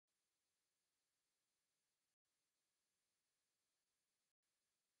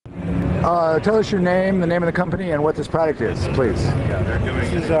Tell us your name, the name of the company, and what this product is, please.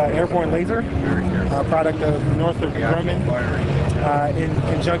 This is Airborne Laser, a product of Northrop Grumman in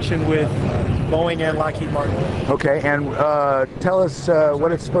conjunction with Boeing and Lockheed Martin. Okay, and tell us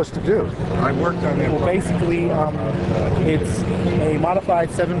what it's supposed to do. I worked on it. Well, basically, it's a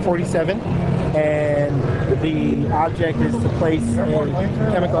modified 747, and the object is to place a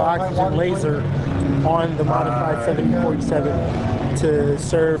chemical oxygen laser on the modified 747 to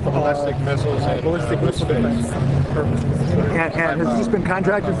serve ballistic missiles and ballistic missile defense purposes. And has this been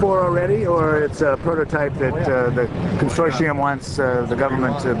contracted for already, or it's a prototype that the consortium wants the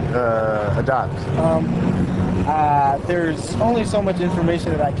government to adopt? There's only so much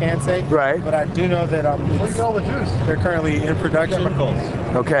information that I can say. Right. But I do know that they're currently in production.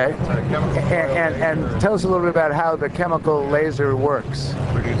 Okay. And tell us a little bit about how the chemical laser works.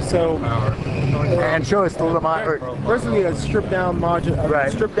 So, and show us the little firstly, a stripped down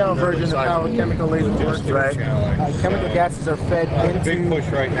module, stripped down version of how a chemical laser works. Right. Chemical gases are fed into the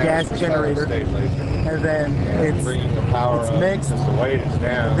gas generator, and then it's mixed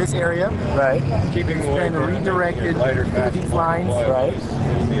in this area. Right. It's then redirected through these lines. Right.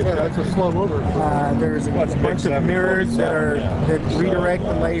 Yeah, that's a slow motor. There's a bunch of mirrors that redirect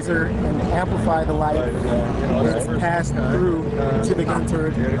the laser and amplify the light. It's passed through to the gun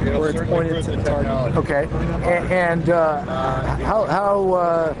turret where it's pointed to the target. Okay. And how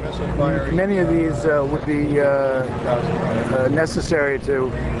many of these would be necessary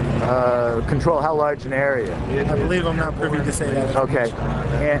to control how large an area? I believe I'm not privy to say that. Okay.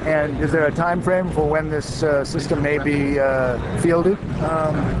 And is there a time frame for when this system may be fielded?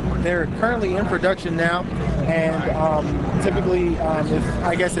 They're currently in production now, and typically,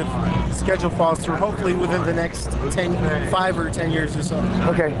 if schedule falls through, hopefully within the next 5 or 10 years or so.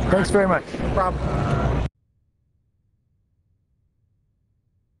 Okay. Thanks very much. No problem.